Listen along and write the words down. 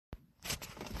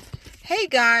Hey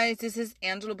guys, this is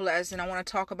Angela Bless, and I want to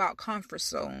talk about comfort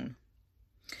zone.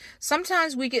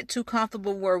 Sometimes we get too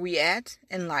comfortable where we at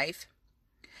in life,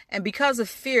 and because of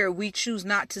fear, we choose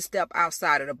not to step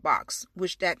outside of the box,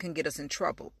 which that can get us in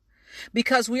trouble.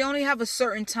 Because we only have a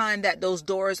certain time that those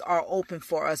doors are open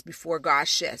for us before God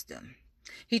shuts them.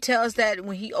 He tells that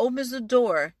when he opens the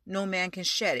door, no man can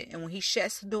shut it. And when he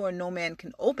shuts the door, no man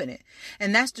can open it.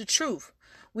 And that's the truth.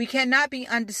 We cannot be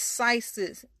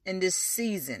undecisive in this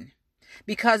season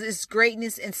because it's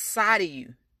greatness inside of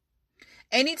you.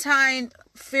 Anytime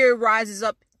fear rises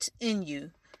up in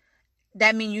you,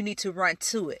 that means you need to run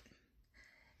to it.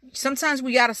 Sometimes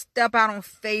we got to step out on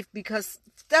faith, because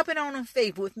stepping out on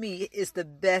faith with me is the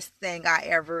best thing I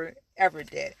ever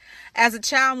did. As a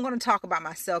child, I'm going to talk about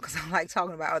myself because I like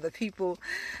talking about other people.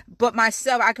 But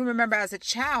myself, I can remember as a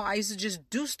child, I used to just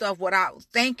do stuff without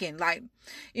thinking.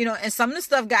 And some of the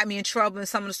stuff got me in trouble, and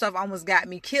some of the stuff almost got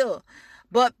me killed.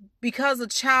 But because a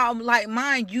child like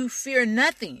mine, you fear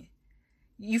nothing.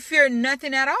 You fear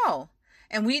nothing at all.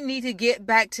 And we need to get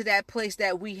back to that place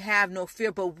that we have no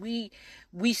fear, but we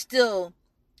still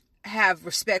have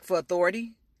respect for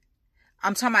authority.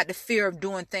 I'm talking about the fear of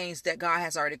doing things that God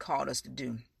has already called us to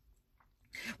do.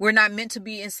 We're not meant to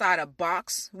be inside a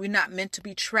box. We're not meant to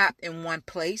be trapped in one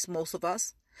place, most of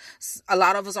us. A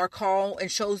lot of us are called and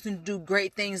chosen to do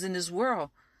great things in this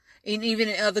world, and even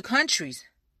in other countries.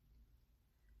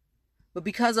 But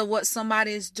because of what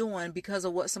somebody is doing, because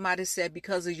of what somebody said,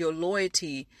 because of your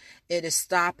loyalty, it is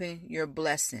stopping your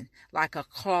blessing like a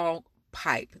clogged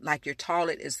pipe, like your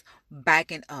toilet is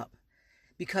backing up,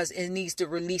 because it needs to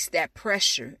release that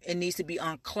pressure. It needs to be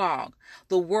unclogged.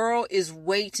 The world is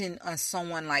waiting on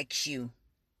someone like you.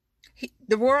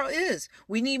 The world is.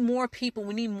 We need more people.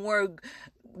 We need more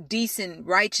decent,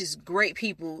 righteous, great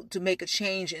people to make a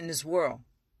change in this world.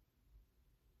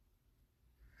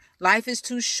 Life is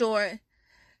too short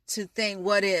to think,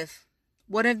 what if?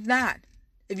 What if not?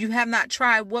 If you have not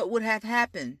tried, what would have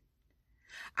happened?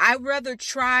 I'd rather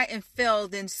try and fail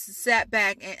than sit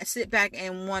back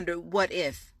and wonder, what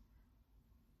if?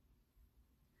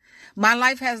 My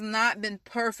life has not been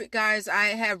perfect, guys. I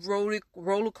have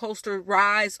roller coaster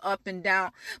rides up and down,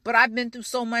 but I've been through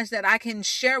so much that I can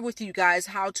share with you guys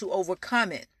how to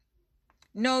overcome it.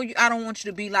 No, I don't want you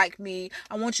to be like me.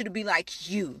 I want you to be like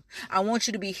you. I want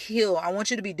you to be healed. I want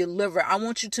you to be delivered. I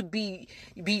want you to be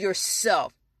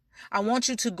yourself. I want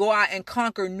you to go out and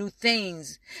conquer new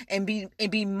things and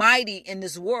be mighty in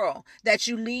this world, that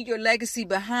you leave your legacy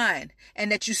behind,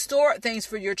 and that you store things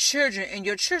for your children and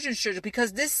your children's children,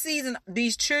 because this season,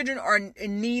 these children are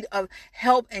in need of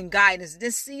help and guidance.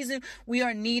 This season, we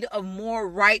are in need of more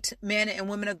right men and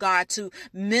women of God to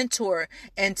mentor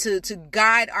and to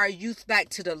guide our youth back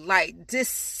to the light. This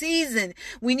season,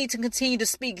 we need to continue to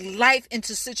speak life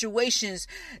into situations.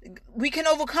 We can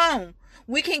overcome.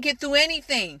 We can get through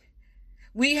anything.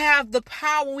 We have the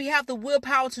power, we have the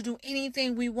willpower to do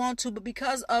anything we want to, but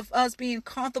because of us being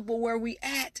comfortable where we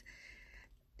at,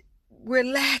 we're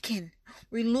lacking.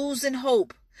 We're losing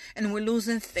hope, and we're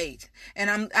losing faith.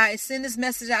 And I send this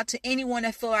message out to anyone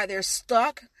that feel like they're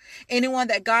stuck. Anyone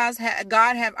that God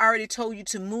have already told you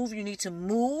to move, you need to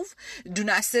move. Do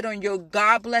not sit on your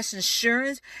God bless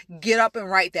insurance. Get up and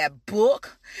write that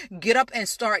book. Get up and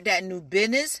start that new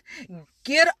business.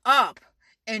 Get up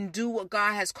and do what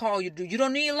God has called you to do. You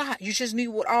don't need a lot. You just need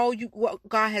what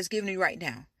God has given you right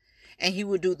now, and He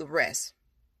will do the rest.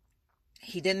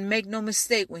 He didn't make no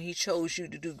mistake when He chose you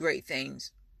to do great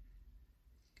things.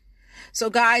 So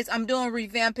guys, I'm doing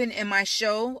revamping in my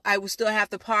show. I will still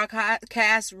have the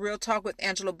podcast Real Talk with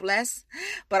Angela Bless,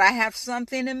 but I have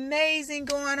something amazing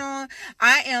going on.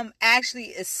 I am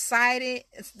actually excited,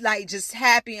 like just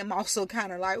happy. I'm also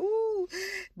kind of like, ooh,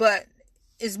 but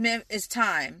it's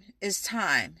time. It's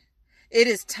time. It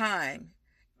is time.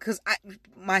 Because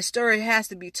my story has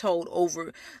to be told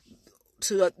over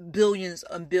to billions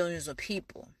and billions of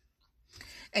people.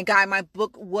 And guys, my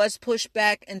book was pushed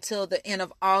back until the end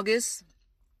of August.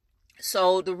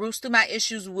 So the Roots to My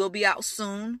Issues will be out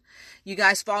soon. You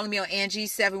guys follow me on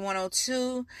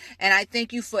Angie7102. And I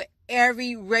thank you for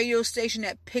every radio station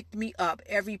that picked me up,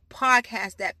 every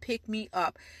podcast that picked me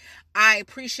up. I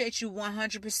appreciate you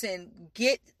 100%.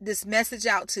 Get this message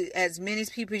out to as many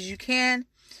people as you can.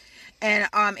 And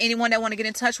anyone that want to get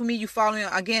in touch with me, you follow me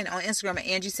again on Instagram at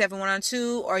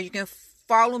Angie7102, or you can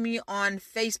follow me on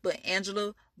Facebook,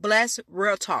 Angela Bless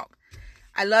Real Talk.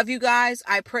 I love you guys.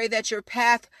 I pray that your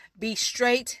path be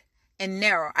straight and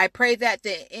narrow. I pray that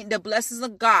the blessings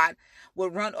of God will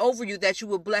run over you, that you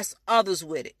will bless others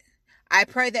with it. I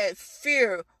pray that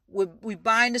we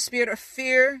bind the spirit of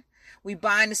fear. We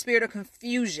bind the spirit of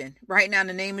confusion right now in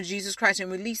the name of Jesus Christ, and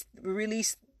we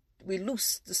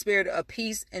loose the spirit of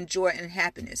peace and joy and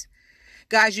happiness.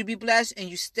 Guys, you be blessed and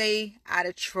you stay out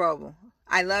of trouble.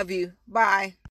 I love you. Bye.